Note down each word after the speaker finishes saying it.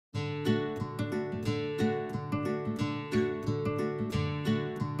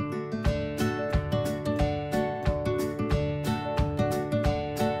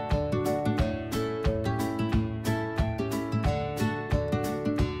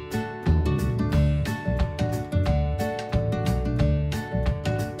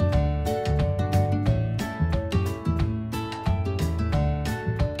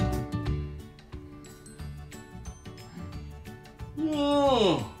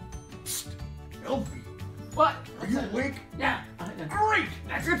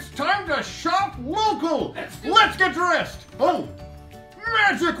local. Let's get dressed. Oh,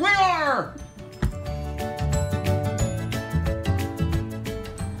 magic we are.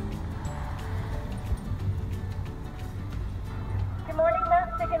 Good morning,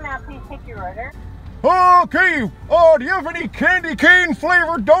 Mouse Chicken. Now please take your order. Okay, do you have any candy cane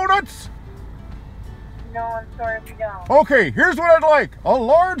flavored donuts? No, I'm sorry if you don't. Okay, here's what I'd like. A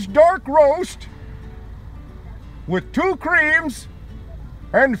large dark roast with 2 creams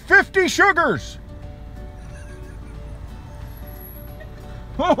and 50 sugars.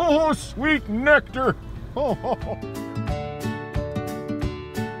 Oh, sweet nectar. Oh,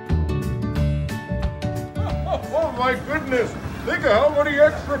 oh my goodness. Think of how many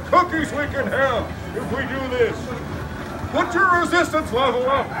extra cookies we can have if we do this. Put your resistance level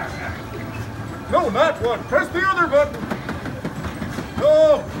up. No, not one. Press the other button.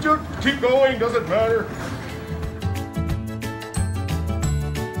 Oh, just keep going. Doesn't matter.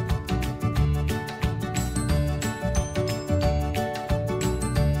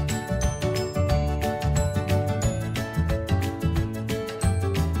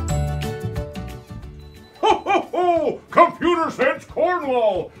 Computer Sense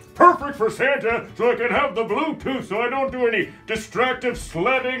Cornwall! Perfect for Santa so I can have the Bluetooth so I don't do any distractive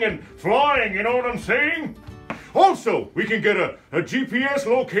sledding and flying, you know what I'm saying? Also, we can get a GPS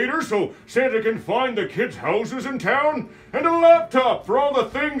locator so Santa can find the kids' houses in town, and a laptop for all the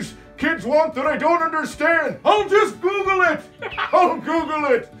things kids want that I don't understand. I'll just Google it! I'll Google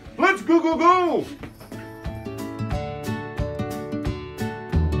it! Let's Google go!